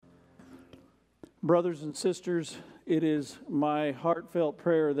Brothers and sisters, it is my heartfelt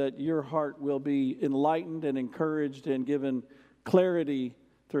prayer that your heart will be enlightened and encouraged and given clarity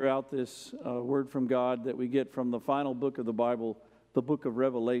throughout this word from God that we get from the final book of the Bible, the book of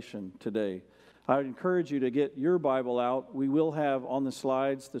Revelation today. I would encourage you to get your Bible out. We will have on the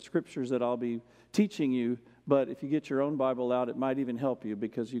slides the scriptures that I'll be teaching you, but if you get your own Bible out, it might even help you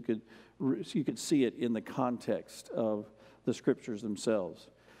because you could see it in the context of the scriptures themselves.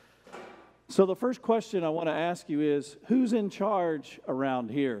 So the first question I want to ask you is, who's in charge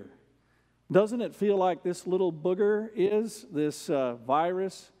around here? Doesn't it feel like this little booger is, this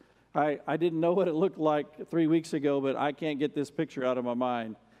virus? I didn't know what it looked like 3 weeks ago, but I can't get this picture out of my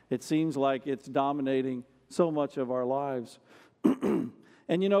mind. It seems like it's dominating so much of our lives. And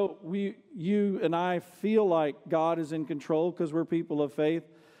you know, you and I feel like God is in control because we're people of faith.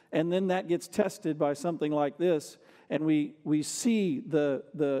 And then that gets tested by something like this. And we see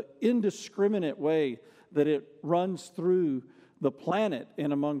the indiscriminate way that it runs through the planet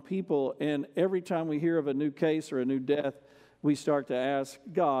and among people. And every time we hear of a new case or a new death, we start to ask,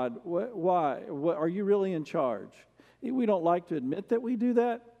 God, why? Are you really in charge? We don't like to admit that we do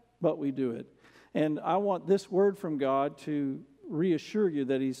that, but we do it. And I want this word from God to reassure you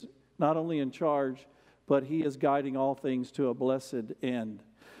that He's not only in charge, but He is guiding all things to a blessed end.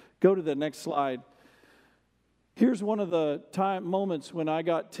 Go to the next slide. Here's one of the moments when I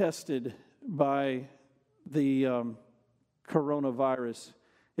got tested by the coronavirus.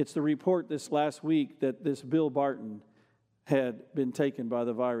 It's the report this last week that this Bill Barton had been taken by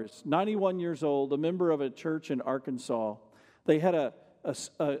the virus. 91 years old, a member of a church in Arkansas. They had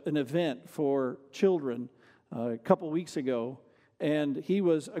an event for children a couple weeks ago, and he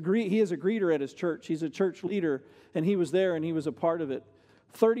is a greeter at his church. He's a church leader, and he was there, and he was a part of it.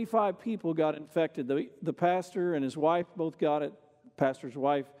 35 people got infected. The pastor and his wife both got it. The pastor's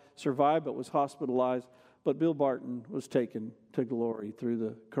wife survived but was hospitalized. But Bill Barton was taken to glory through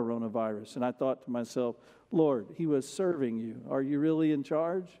the coronavirus. And I thought to myself, Lord, he was serving you. Are you really in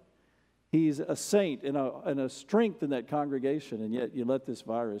charge? He's a saint and a strength in that congregation, and yet you let this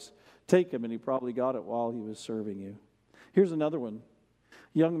virus take him, and he probably got it while he was serving you. Here's another one.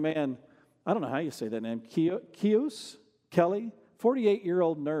 Young man, I don't know how you say that name, Kelly,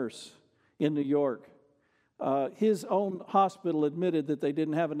 48-year-old nurse in New York. His own hospital admitted that they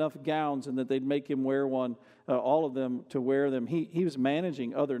didn't have enough gowns and that they'd make him wear one, all of them to wear them. He was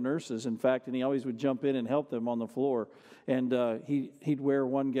managing other nurses, in fact, and he always would jump in and help them on the floor. And he'd wear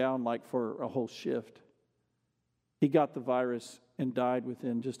one gown like for a whole shift. He got the virus and died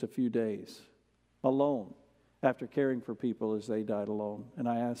within just a few days, alone, after caring for people as they died alone. And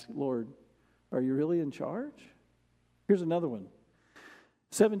I asked, Lord, are you really in charge? Here's another one.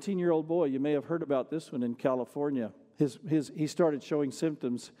 17-year-old boy, you may have heard about this one in California. He started showing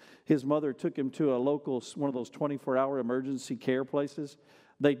symptoms. His mother took him to a local, one of those 24-hour emergency care places.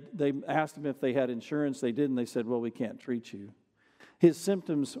 They asked him if they had insurance. They didn't. They said, well, we can't treat you. His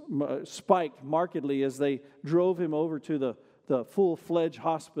symptoms spiked markedly as they drove him over to the full-fledged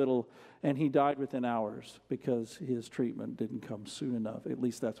hospital, and he died within hours because his treatment didn't come soon enough. At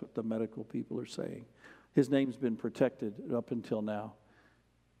least that's what the medical people are saying. His name's been protected up until now.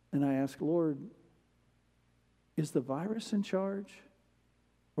 And I ask, Lord, is the virus in charge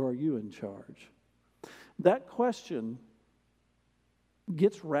or are you in charge? That question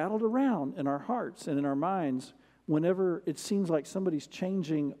gets rattled around in our hearts and in our minds whenever it seems like somebody's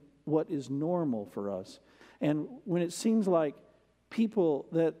changing what is normal for us. And when it seems like people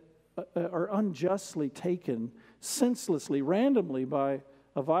that are unjustly taken senselessly, randomly by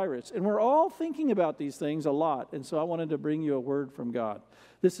a virus. And we're all thinking about these things a lot. And so I wanted to bring you a word from God.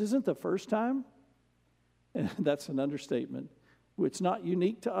 This isn't the first time, and that's an understatement. It's not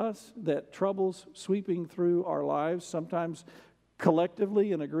unique to us that troubles sweeping through our lives, sometimes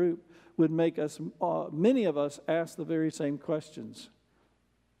collectively in a group, would make us, many of us, ask the very same questions.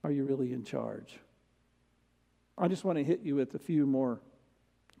 Are you really in charge? I just want to hit you with a few more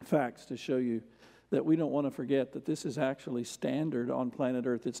facts to show you that we don't want to forget that this is actually standard on planet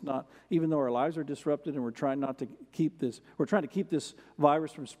Earth. It's not, even though our lives are disrupted and we're trying to keep this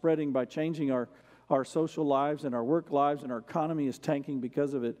virus from spreading by changing our social lives and our work lives, and our economy is tanking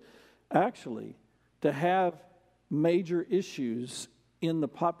because of it. Actually, to have major issues in the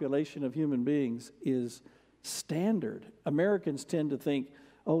population of human beings is standard. Americans tend to think,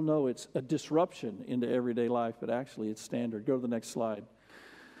 oh no, it's a disruption into everyday life, but actually it's standard. Go to the next slide.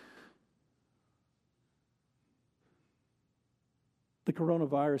 The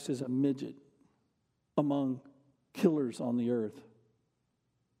coronavirus is a midget among killers on the earth.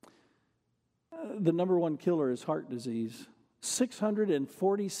 The number one killer is heart disease.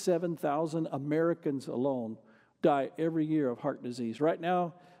 647,000 Americans alone die every year of heart disease. Right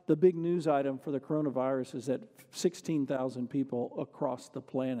now, the big news item for the coronavirus is that 16,000 people across the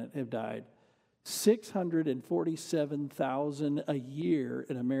planet have died. 647,000 a year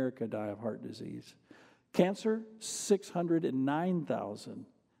in America die of heart disease. Cancer, 609,000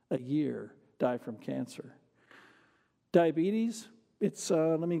 a year die from cancer. Diabetes, it's,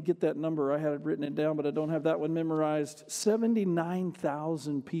 let me get that number. I had it written down, but I don't have that one memorized.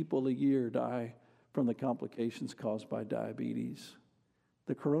 79,000 people a year die from the complications caused by diabetes.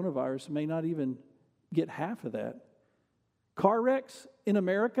 The coronavirus may not even get half of that. Car wrecks in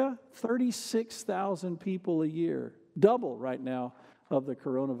America, 36,000 people a year. Double right now of the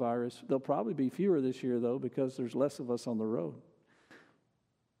coronavirus. There'll probably be fewer this year, though, because there's less of us on the road.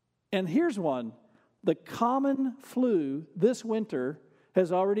 And here's one. The common flu this winter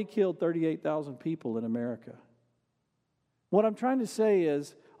has already killed 38,000 people in America. What I'm trying to say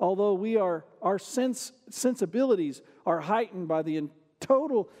is, although our sensibilities are heightened by the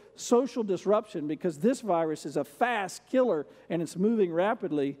total social disruption, because this virus is a fast killer and it's moving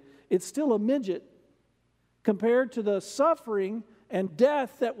rapidly, it's still a midget compared to the suffering and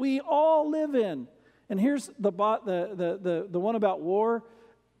death that we all live in. And here's the one about war.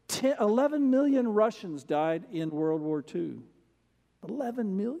 11 million Russians died in World War II.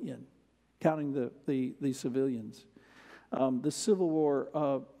 11 million, counting the civilians. The Civil War,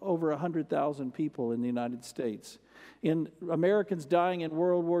 over 100,000 people in the United States. In Americans dying in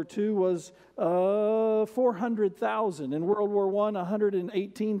World War II was 400,000. In World War I,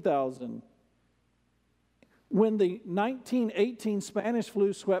 118,000. When the 1918 Spanish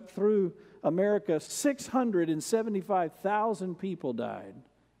flu swept through America, 675,000 people died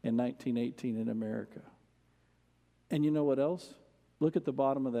in 1918 in America. And you know what else? Look at the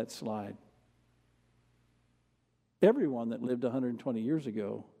bottom of that slide. Everyone that lived 120 years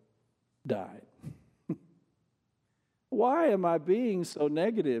ago died. Why am I being so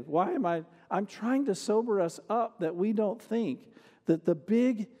negative? I'm trying to sober us up that we don't think that the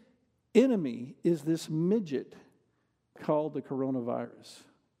big enemy is this midget called the coronavirus.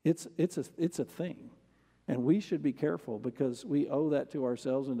 It's a thing. And we should be careful because we owe that to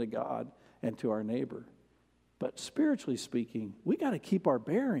ourselves and to God and to our neighbor. But spiritually speaking, we got to keep our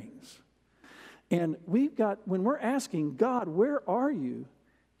bearings. And when we're asking God, where are you?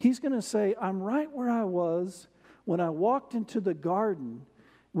 He's going to say, I'm right where I was when I walked into the garden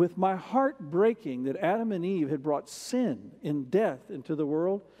with my heart breaking that Adam and Eve had brought sin and death into the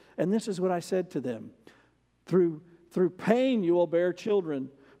world. And this is what I said to them. Through pain you will bear children.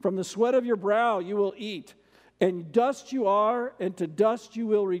 From the sweat of your brow you will eat. And dust you are, and to dust you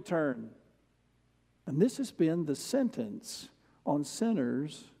will return. And this has been the sentence on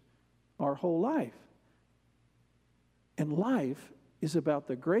sinners our whole life. And life is about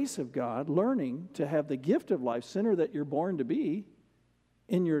the grace of God, learning to have the gift of life, sinner that you're born to be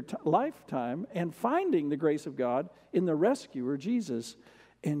in your lifetime, and finding the grace of God in the rescuer, Jesus.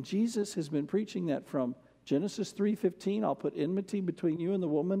 And Jesus has been preaching that from Genesis 3:15, I'll put enmity between you and the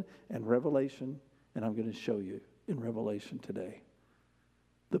woman, and Revelation, and I'm going to show you in Revelation today.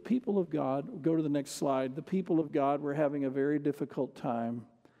 The people of God, go to the next slide, the people of God were having a very difficult time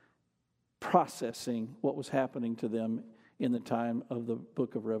processing what was happening to them in the time of the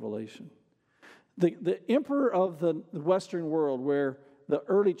book of Revelation. The emperor of the Western world where the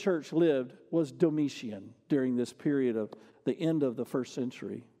early church lived was Domitian during this period of the end of the first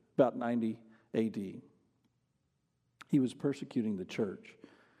century, about 90 AD. He was persecuting the church.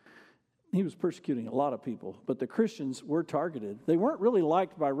 He was persecuting a lot of people, but the Christians were targeted. They weren't really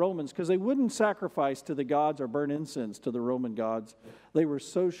liked by Romans because they wouldn't sacrifice to the gods or burn incense to the Roman gods. They were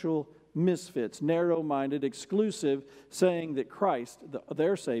social misfits, narrow-minded, exclusive, saying that Christ,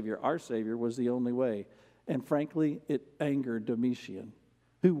 their Savior, our Savior, was the only way. And frankly, it angered Domitian,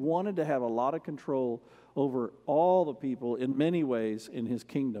 who wanted to have a lot of control over all the people in many ways in his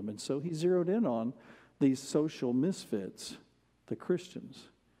kingdom. And so he zeroed in on these social misfits, the Christians.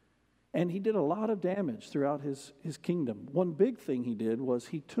 And he did a lot of damage throughout his kingdom. One big thing he did was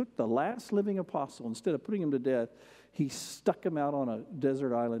he took the last living apostle, instead of putting him to death, he stuck him out on a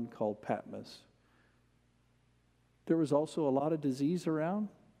desert island called Patmos. There was also a lot of disease around.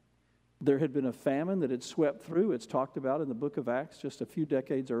 There had been a famine that had swept through. It's talked about in the book of Acts just a few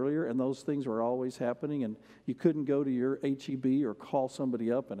decades earlier, and those things were always happening, and you couldn't go to your HEB or call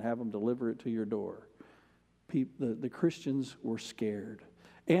somebody up and have them deliver it to your door. The Christians were scared.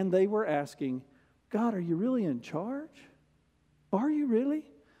 And they were asking, God, are you really in charge? Are you really?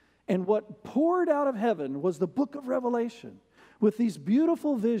 And what poured out of heaven was the book of Revelation with these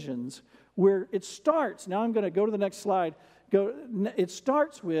beautiful visions where it starts. Now I'm going to go to the next slide. It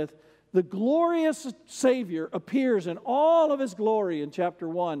starts with the glorious Savior appears in all of his glory in chapter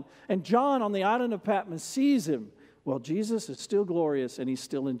 1. And John on the island of Patmos sees him. Well, Jesus is still glorious and he's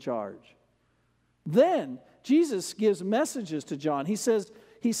still in charge. Then Jesus gives messages to John. He says,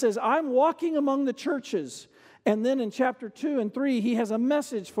 I'm walking among the churches. And then in chapter 2 and 3, he has a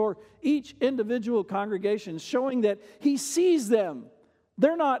message for each individual congregation showing that he sees them.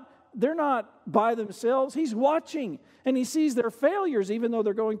 They're not by themselves. He's watching, and he sees their failures even though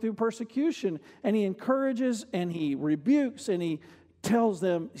they're going through persecution. And he encourages and he rebukes and he tells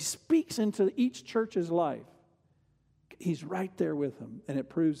them, he speaks into each church's life. He's right there with them, and it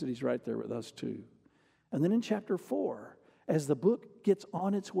proves that he's right there with us too. And then in chapter 4, as the book gets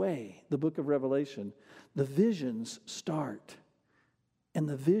on its way, the book of Revelation, the visions start. And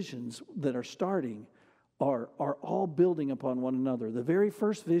the visions that are starting are all building upon one another. The very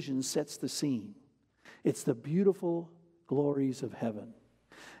first vision sets the scene. It's the beautiful glories of heaven.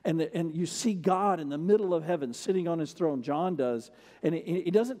 And you see God in the middle of heaven sitting on his throne. John does. And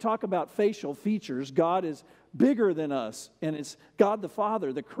he doesn't talk about facial features. God is bigger than us. And it's God the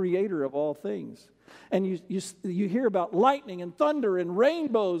Father, the creator of all things. And you hear about lightning and thunder and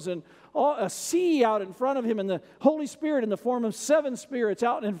rainbows and a sea out in front of him, and the Holy Spirit in the form of 7 spirits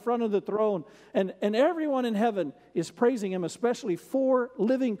out in front of the throne. And everyone in heaven is praising him, especially 4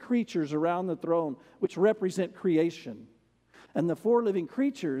 living creatures around the throne, which represent creation. And the 4 living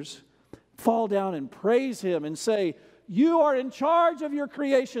creatures fall down and praise him and say, you are in charge of your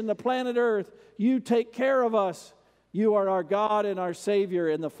creation, the planet Earth. You take care of us. You are our God and our Savior,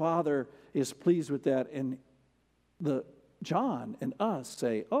 and the Father is pleased with that. And John and us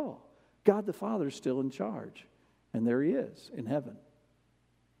say, oh, God the Father is still in charge. And there he is in heaven.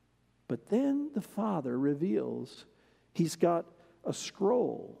 But then the Father reveals he's got a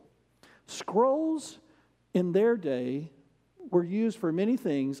scroll. Scrolls in their day were used for many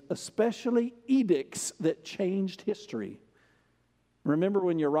things, especially edicts that changed history. Remember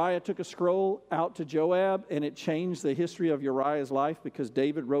when Uriah took a scroll out to Joab and it changed the history of Uriah's life because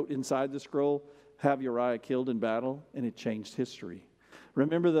David wrote inside the scroll, have Uriah killed in battle, and it changed history.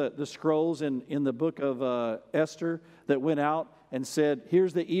 Remember the scrolls in the book of Esther that went out and said,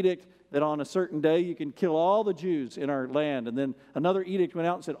 here's the edict that on a certain day you can kill all the Jews in our land. And then another edict went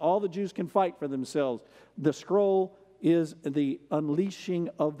out and said all the Jews can fight for themselves. The scroll is the unleashing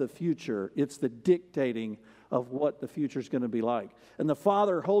of the future. It's the dictating of what the future is going to be like. And the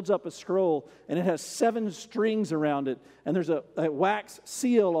Father holds up a scroll, and it has 7 strings around it, and there's a wax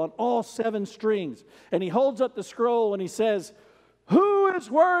seal on all 7 strings. And he holds up the scroll, and he says, who is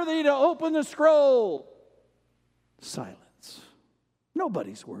worthy to open the scroll? Silence.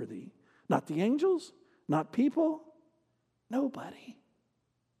 Nobody's worthy. Not the angels, not people, nobody.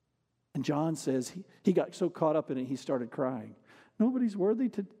 And John says he got so caught up in it, he started crying. Nobody's worthy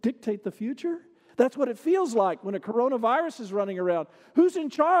to dictate the future? That's what it feels like when a coronavirus is running around. Who's in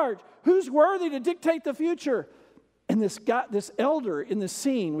charge? Who's worthy to dictate the future? And this elder in the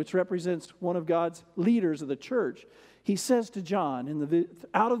scene, which represents one of God's leaders of the church, he says to John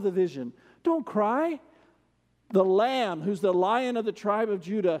out of the vision, don't cry. The Lamb, who's the Lion of the tribe of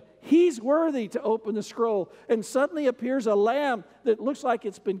Judah, he's worthy to open the scroll. And suddenly appears a lamb that looks like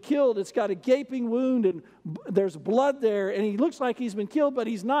it's been killed. It's got a gaping wound and there's blood there. And he looks like he's been killed, but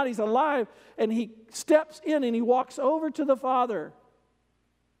he's not. He's alive. And he steps in and he walks over to the Father.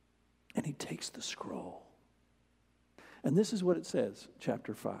 And he takes the scroll. And this is what it says,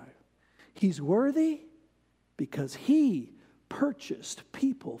 chapter 5. He's worthy because he purchased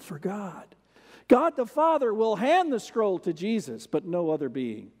people for God. God the Father will hand the scroll to Jesus, but no other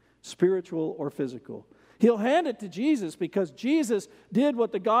being, spiritual or physical. He'll hand it to Jesus because Jesus did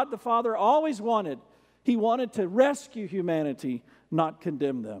what the God the Father always wanted. He wanted to rescue humanity, not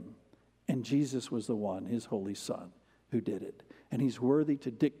condemn them. And Jesus was the one, his holy Son, who did it. And he's worthy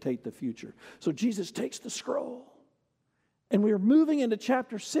to dictate the future. So Jesus takes the scroll. And we're moving into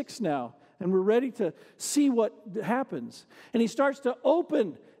chapter 6 now. And we're ready to see what happens. And he starts to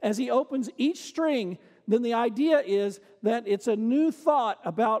open. As he opens each string, then the idea is that it's a new thought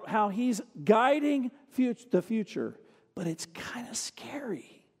about how he's guiding the future. But it's kind of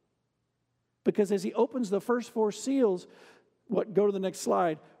scary. Because as he opens the first 4 seals, go to the next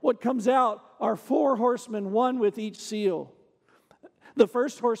slide. What comes out are 4 horsemen, one with each seal. The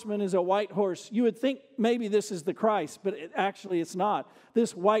first horseman is a white horse. You would think maybe this is the Christ, but actually it's not.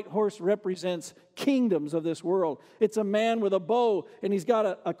 This white horse represents kingdoms of this world. It's a man with a bow, and he's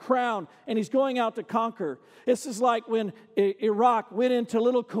got a crown, and he's going out to conquer. This is like when Iraq went into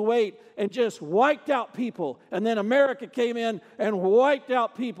little Kuwait and just wiped out people, and then America came in and wiped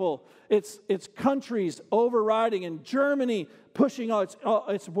out people. It's countries overriding, and Germany pushing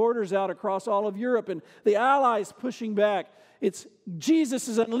its borders out across all of Europe, and the Allies pushing back. Jesus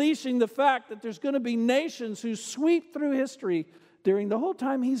is unleashing the fact that there's going to be nations who sweep through history during the whole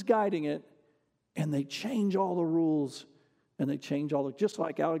time he's guiding it, and they change all the rules, and they change just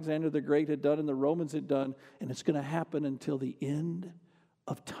like Alexander the Great had done and the Romans had done, and it's going to happen until the end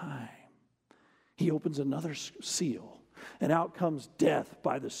of time. He opens another seal, and out comes death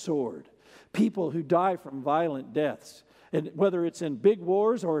by the sword. People who die from violent deaths, and whether it's in big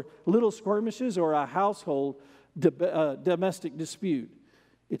wars or little skirmishes or a household domestic dispute,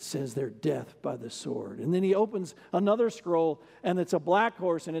 it says their death by the sword. And then he opens another scroll, and it's a black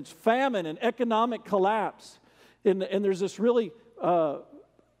horse, and it's famine and economic collapse. And there's this really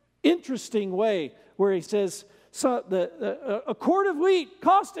interesting way where he says, a quart of wheat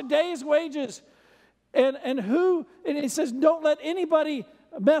cost a day's wages. And he says, don't let anybody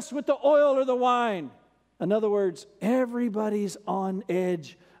mess with the oil or the wine. In other words, everybody's on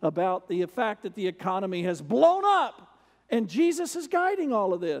edge about the fact that the economy has blown up, and Jesus is guiding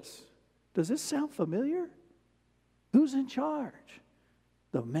all of this. Does this sound familiar? Who's in charge?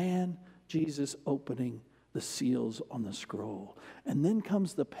 The man, Jesus, opening the seals on the scroll. And then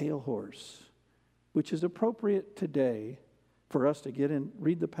comes the pale horse, which is appropriate today for us to get in,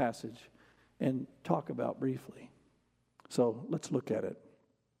 read the passage, and talk about briefly. So let's look at it.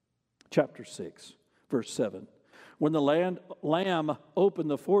 Chapter 6, verse 7. When the Lamb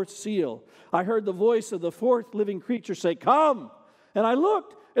opened the fourth seal, I heard the voice of the fourth living creature say, "Come!" And I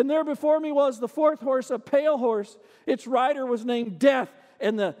looked, and there before me was the fourth horse, a pale horse. Its rider was named Death,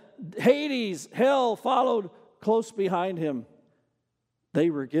 and the Hades, hell, followed close behind him. They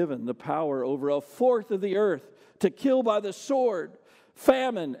were given the power over a fourth of the earth to kill by the sword,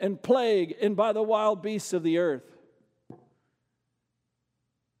 famine, and plague, and by the wild beasts of the earth.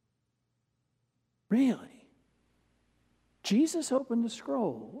 Really? Jesus opened the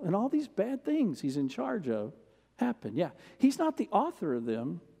scroll, and all these bad things he's in charge of happen. Yeah, he's not the author of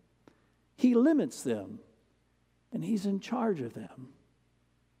them. He limits them, and he's in charge of them.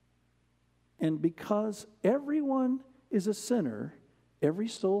 And because everyone is a sinner, every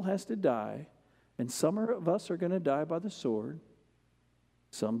soul has to die, and some of us are going to die by the sword,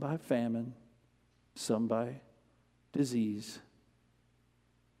 some by famine, some by disease.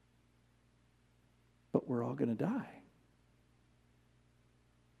 But we're all going to die.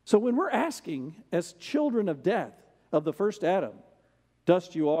 So when we're asking, as children of death, of the first Adam,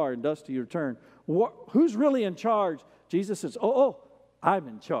 dust you are and dust you return, who's really in charge? Jesus says, I'm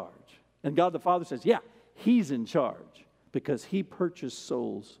in charge. And God the Father says, yeah, he's in charge because he purchased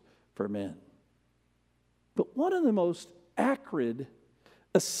souls for men. But one of the most acrid,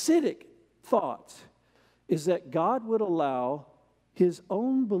 acidic thoughts is that God would allow his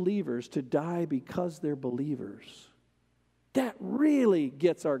own believers to die because they're believers. That really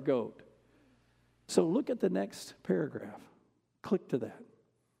gets our goat. So look at the next paragraph. Click to that.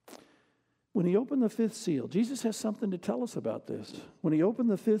 When he opened the fifth seal, Jesus has something to tell us about this. When he opened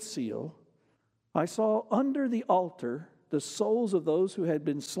the fifth seal, I saw under the altar the souls of those who had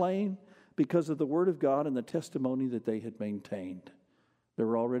been slain because of the word of God and the testimony that they had maintained. There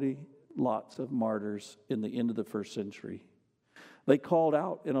were already lots of martyrs in the end of the first century. They called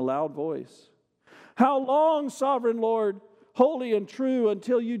out in a loud voice, "How long, sovereign Lord, holy and true,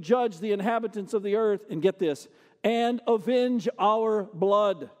 until you judge the inhabitants of the earth," and get this, "and avenge our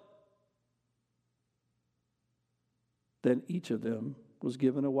blood?" Then each of them was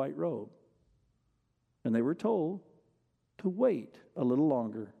given a white robe, and they were told to wait a little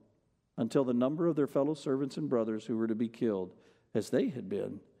longer until the number of their fellow servants and brothers who were to be killed, as they had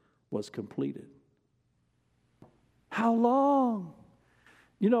been, was completed. How long?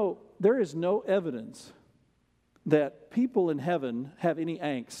 You know, there is no evidence that people in heaven have any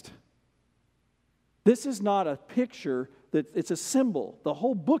angst. This is not a picture, it's a symbol. The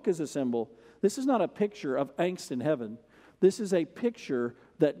whole book is a symbol. This is not a picture of angst in heaven. This is a picture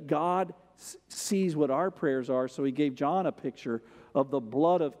that God sees what our prayers are, so he gave John a picture of the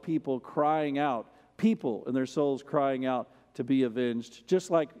blood of people crying out, people in their souls crying out to be avenged. Just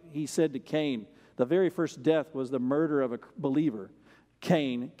like he said to Cain, the very first death was the murder of a believer.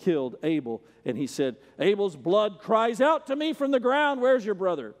 Cain killed Abel, and he said, "Abel's blood cries out to me from the ground. Where's your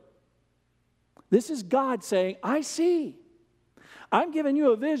brother?" This is God saying, I see. I'm giving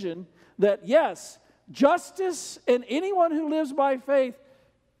you a vision that, yes, justice, and anyone who lives by faith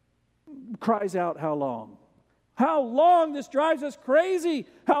cries out, how long? How long? This drives us crazy.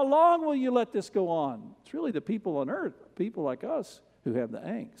 How long will you let this go on? It's really the people on earth, people like us, who have the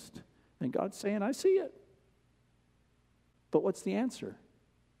angst. And God's saying, I see it. But what's the answer?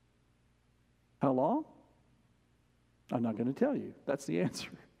 How long? I'm not going to tell you. That's the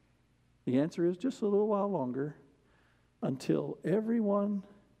answer. The answer is just a little while longer, until everyone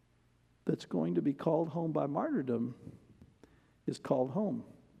that's going to be called home by martyrdom is called home.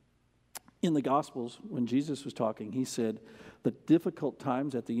 In the Gospels, when Jesus was talking, he said, the difficult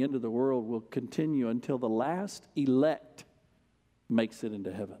times at the end of the world will continue until the last elect makes it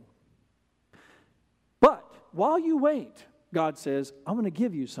into heaven. But while you wait, God says, I'm going to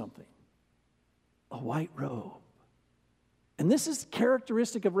give you something. A white robe. And this is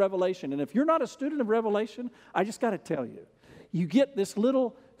characteristic of Revelation. And if you're not a student of Revelation, I just got to tell you, you get this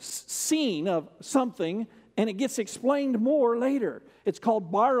little scene of something, and it gets explained more later. It's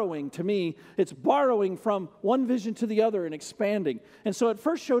called borrowing to me. It's borrowing from one vision to the other and expanding. And so it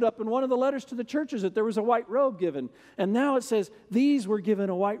first showed up in one of the letters to the churches that there was a white robe given. And now it says these were given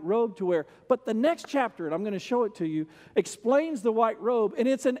a white robe to wear. But the next chapter, and I'm going to show it to you, explains the white robe. And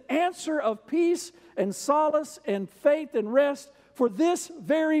it's an answer of peace and solace and faith and rest for this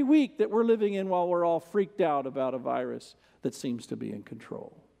very week that we're living in while we're all freaked out about a virus that seems to be in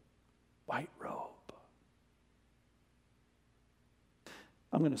control. White robe.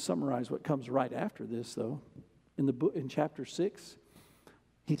 I'm going to summarize what comes right after this, though. In the book, in chapter 6,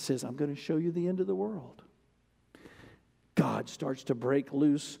 he says, I'm going to show you the end of the world. God starts to break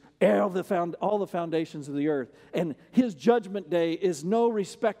loose all the foundations of the earth. And his judgment day is no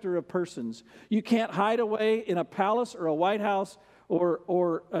respecter of persons. You can't hide away in a palace or a White House,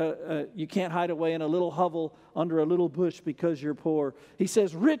 or you can't hide away in a little hovel under a little bush because you're poor. He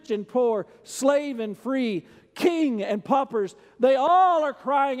says, rich and poor, slave and free, king and paupers, they all are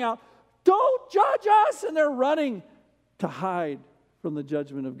crying out, don't judge us! And they're running to hide from the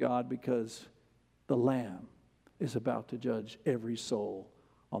judgment of God because the Lamb is about to judge every soul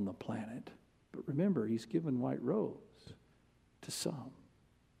on the planet. But remember, he's given white robes to some.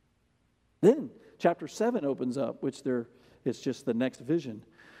 Then chapter 7 opens up, which it's just the next vision.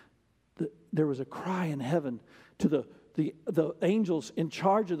 There was a cry in heaven to the angels in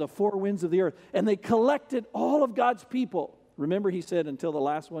charge of the four winds of the earth, and they collected all of God's people. Remember, he said, until the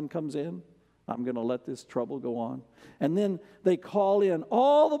last one comes in, I'm going to let this trouble go on. And then they call in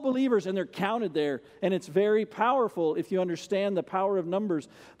all the believers, and they're counted there. And it's very powerful if you understand the power of numbers.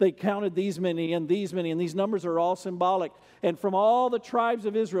 They counted these many, and these numbers are all symbolic. And from all the tribes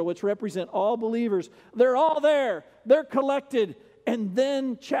of Israel, which represent all believers, they're all there. They're collected. And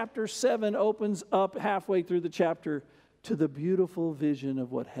then chapter 7 opens up halfway through the chapter to the beautiful vision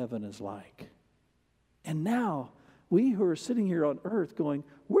of what heaven is like. And now, we who are sitting here on earth going,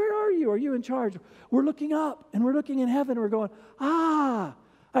 where are you? Are you in charge? We're looking up, and we're looking in heaven, and we're going,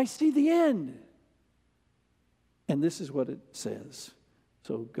 I see the end. And this is what it says.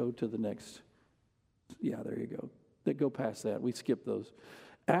 So go to the next. Yeah, there you go. Go past that. We skipped those.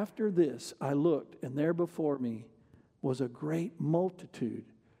 After this, I looked, and there before me was a great multitude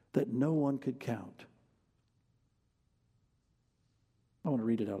that no one could count. I want to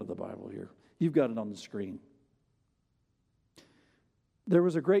read it out of the Bible here. You've got it on the screen. There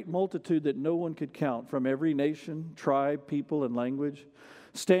was a great multitude that no one could count, from every nation, tribe, people, and language,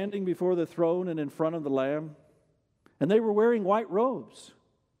 standing before the throne and in front of the Lamb. And they were wearing white robes.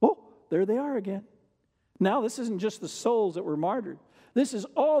 Oh, there they are again. Now, this isn't just the souls that were martyred. This is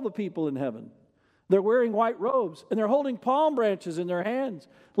all the people in heaven. They're wearing white robes, and they're holding palm branches in their hands.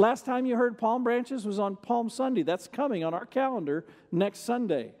 Last time you heard palm branches was on Palm Sunday. That's coming on our calendar next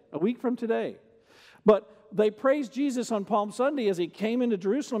Sunday, a week from today. But they praised Jesus on Palm Sunday as he came into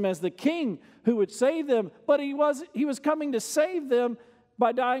Jerusalem as the king who would save them. But he was coming to save them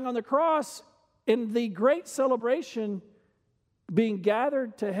by dying on the cross. In the great celebration, being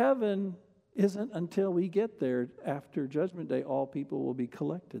gathered to heaven isn't until we get there. After Judgment Day, all people will be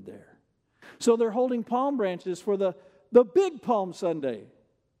collected there. So they're holding palm branches for the big Palm Sunday,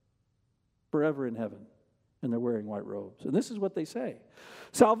 forever in heaven. And they're wearing white robes. And this is what they say.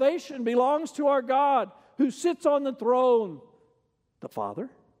 Salvation belongs to our God who sits on the throne, the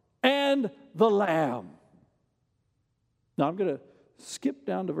Father, and the Lamb. Now I'm going to skip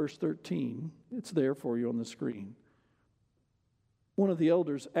down to verse 13. It's there for you on the screen. One of the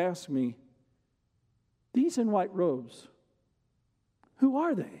elders asked me, these in white robes, who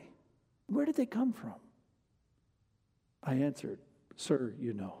are they? Where did they come from? I answered, sir,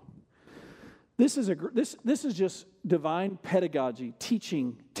 you know. This is just divine pedagogy,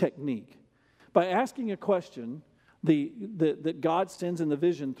 teaching technique. By asking a question that God sends in the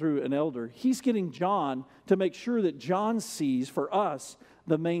vision through an elder, he's getting John to make sure that John sees for us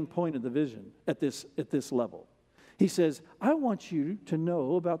the main point of the vision at this level. He says, I want you to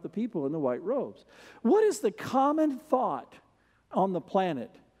know about the people in the white robes. What is the common thought on the planet?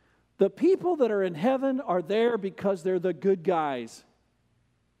 The people that are in heaven are there because they're the good guys.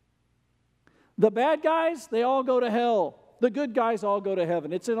 The bad guys, they all go to hell. The good guys all go to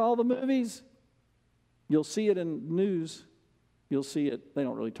heaven. It's in all the movies. You'll see it in news. You'll see it. They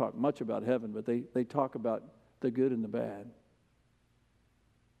don't really talk much about heaven, but they talk about the good and the bad.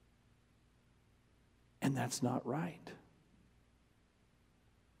 And that's not right.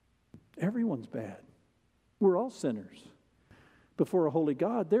 Everyone's bad. We're all sinners. Before a holy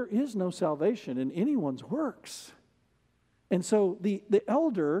God, there is no salvation in anyone's works. And so the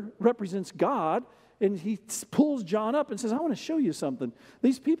elder represents God, and he pulls John up and says, I want to show you something.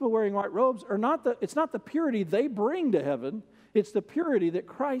 These people wearing white robes are it's not the purity they bring to heaven, it's the purity that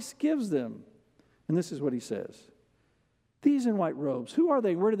Christ gives them. And this is what he says. These in white robes, who are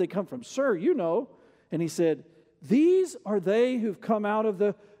they? Where did they come from? Sir, you know. And he said, these are they who've come out of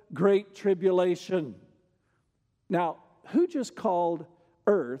the great tribulation. Now, who just called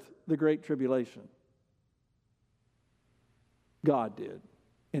earth the great tribulation? God did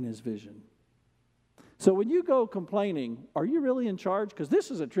in his vision. So when you go complaining, are you really in charge? Because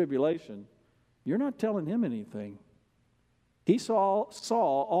this is a tribulation. You're not telling him anything. He saw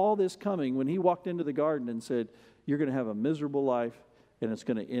all this coming when he walked into the garden and said, you're going to have a miserable life and it's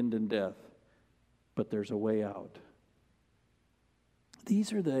going to end in death. But there's a way out.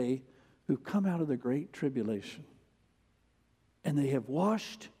 These are they who come out of the great tribulation. And they have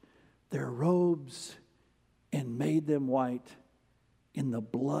washed their robes and made them white in the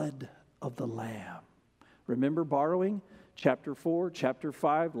blood of the Lamb. Remember borrowing? Chapter 4, chapter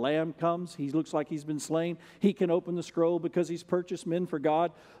 5, Lamb comes. He looks like he's been slain. He can open the scroll because he's purchased men for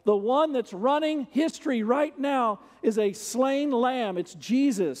God. The one that's running history right now is a slain Lamb. It's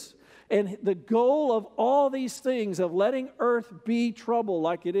Jesus. And the goal of all these things, of letting earth be trouble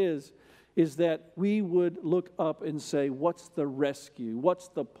like it is that we would look up and say, what's the rescue? What's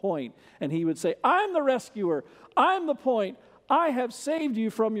the point? And he would say, I'm the rescuer. I'm the point. I have saved you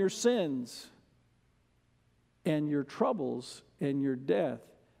from your sins. And your troubles and your death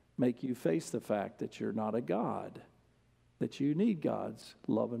make you face the fact that you're not a God, that you need God's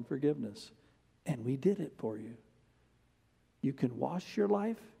love and forgiveness. And we did it for you. You can wash your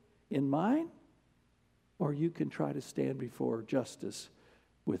life in mine, or you can try to stand before justice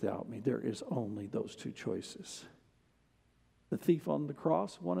without me. There is only those two choices. The thief on the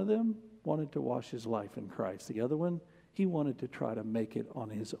cross, one of them wanted to wash his life in Christ. The other one, he wanted to try to make it on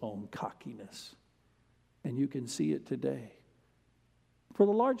his own cockiness. And you can see it today. For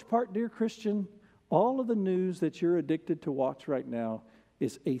the large part, dear Christian, all of the news that you're addicted to watch right now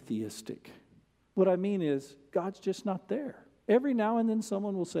is atheistic. What I mean is, God's just not there. Every now and then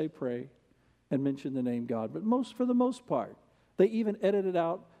someone will say pray and mention the name God, but for the most part, they even edited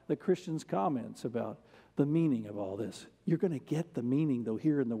out the Christians' comments about the meaning of all this. You're going to get the meaning, though,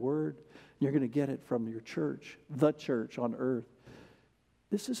 here in the Word. You're going to get it from your church, the church on earth.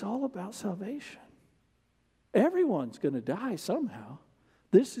 This is all about salvation. Everyone's going to die somehow.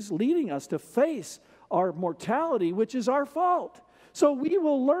 This is leading us to face our mortality, which is our fault. So we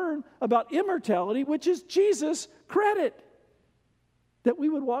will learn about immortality, which is Jesus' credit. That we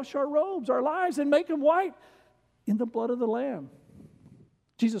would wash our robes, our lives, and make them white in the blood of the Lamb.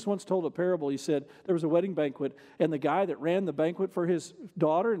 Jesus once told a parable. He said there was a wedding banquet, and the guy that ran the banquet for his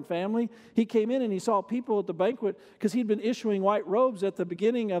daughter and family, he came in and he saw people at the banquet because he'd been issuing white robes at the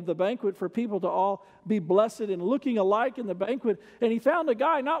beginning of the banquet for people to all be blessed and looking alike in the banquet. And he found a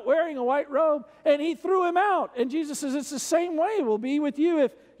guy not wearing a white robe, and he threw him out. And Jesus says, it's the same way it will be with you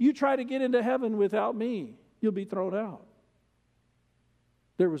if you try to get into heaven without me. You'll be thrown out.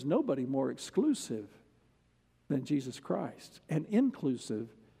 There was nobody more exclusive than Jesus Christ, and inclusive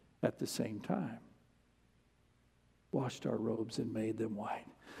at the same time. Washed our robes and made them white.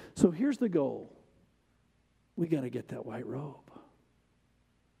 So here's the goal. We got to get that white robe.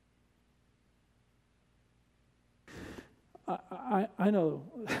 I know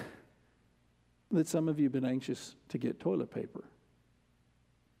that some of you have been anxious to get toilet paper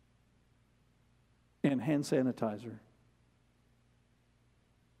and hand sanitizer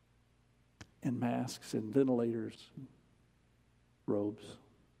and masks and ventilators, and robes.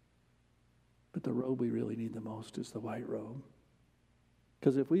 But the robe we really need the most is the white robe.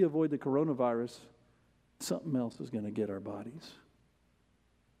 Because if we avoid the coronavirus, something else is going to get our bodies.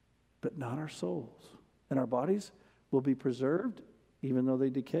 But not our souls. And our bodies will be preserved, even though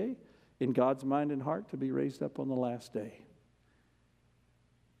they decay, in God's mind and heart to be raised up on the last day.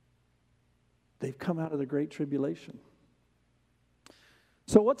 They've come out of the Great Tribulation.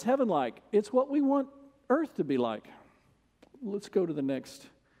 So what's heaven like? It's what we want earth to be like. Let's go to the next.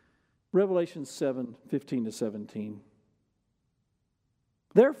 Revelation 7:15-17.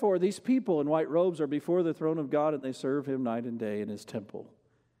 Therefore, these people in white robes are before the throne of God, and they serve him night and day in his temple.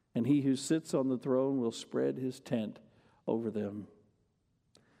 And he who sits on the throne will spread his tent over them.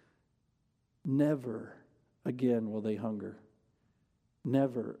 Never again will they hunger.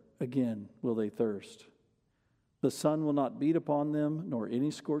 Never again will they thirst. The sun will not beat upon them, nor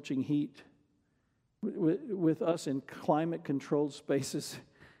any scorching heat. With us in climate-controlled spaces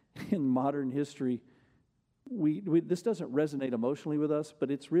in modern history, this doesn't resonate emotionally with us, but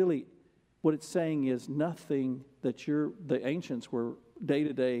it's really, what it's saying is nothing that the ancients were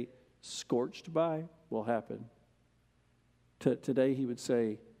day-to-day scorched by will happen. Today he would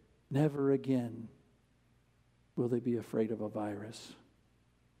say, never again will they be afraid of a virus.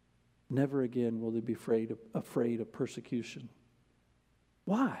 Never again will they be afraid of persecution.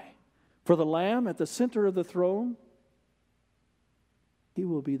 Why? For the Lamb at the center of the throne, he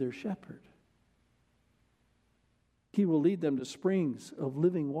will be their shepherd. He will lead them to springs of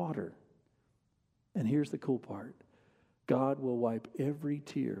living water. And here's the cool part. God will wipe every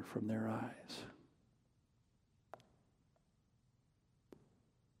tear from their eyes.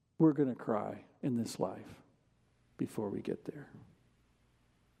 We're going to cry in this life before we get there.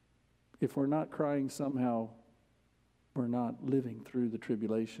 If we're not crying somehow, we're not living through the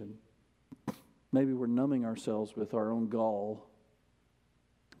tribulation. Maybe we're numbing ourselves with our own gall,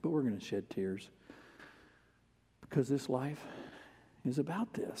 but we're going to shed tears because this life is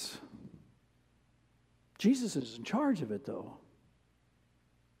about this. Jesus is in charge of it, though.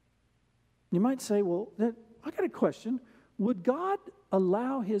 You might say, well, I got a question. Would God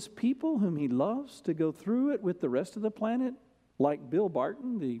allow his people whom he loves to go through it with the rest of the planet? Like Bill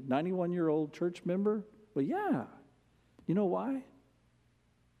Barton, the 91-year-old church member? Well, yeah. You know why?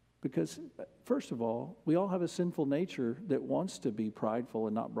 Because, first of all, we all have a sinful nature that wants to be prideful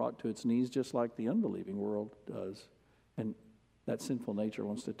and not brought to its knees just like the unbelieving world does. And that sinful nature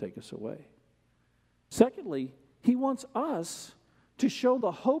wants to take us away. Secondly, he wants us to show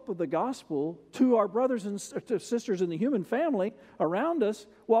the hope of the gospel to our brothers and sisters in the human family around us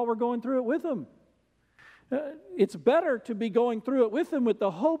while we're going through it with them. It's better to be going through it with them with the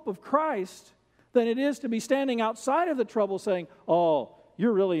hope of Christ than it is to be standing outside of the trouble saying, oh,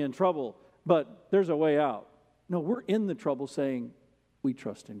 you're really in trouble, but there's a way out. No, we're in the trouble saying, we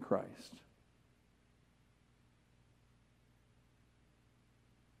trust in Christ.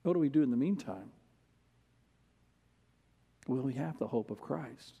 What do we do in the meantime? Well, we have the hope of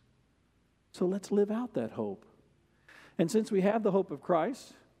Christ. So let's live out that hope. And since we have the hope of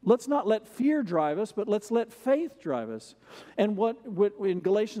Christ, let's not let fear drive us, but let's let faith drive us. And what in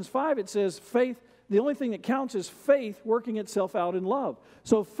Galatians 5 it says, faith, the only thing that counts is faith working itself out in love.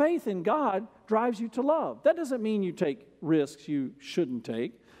 So faith in God drives you to love. That doesn't mean you take risks you shouldn't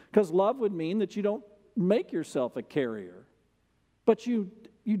take, because love would mean that you don't make yourself a carrier. But you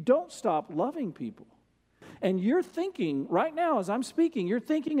don't stop loving people. And you're thinking, right now as I'm speaking, you're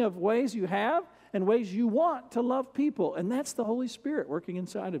thinking of ways you have and ways you want to love people. And that's the Holy Spirit working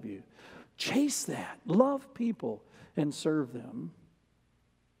inside of you. Chase that. Love people and serve them.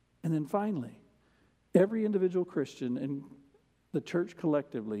 And then finally, every individual Christian and the church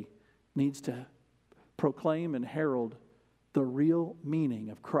collectively needs to proclaim and herald the real meaning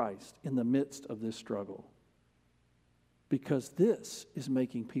of Christ in the midst of this struggle. Because this is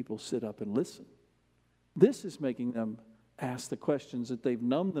making people sit up and listen. This is making them ask the questions that they've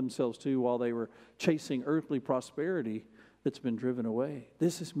numbed themselves to while they were chasing earthly prosperity that's been driven away.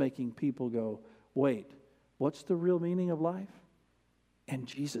 This is making people go, wait, what's the real meaning of life? And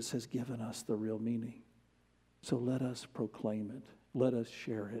Jesus has given us the real meaning. So let us proclaim it. Let us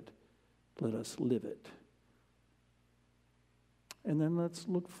share it. Let us live it. And then let's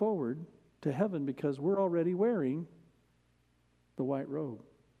look forward to heaven because we're already wearing the white robe.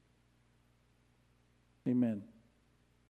 Amen.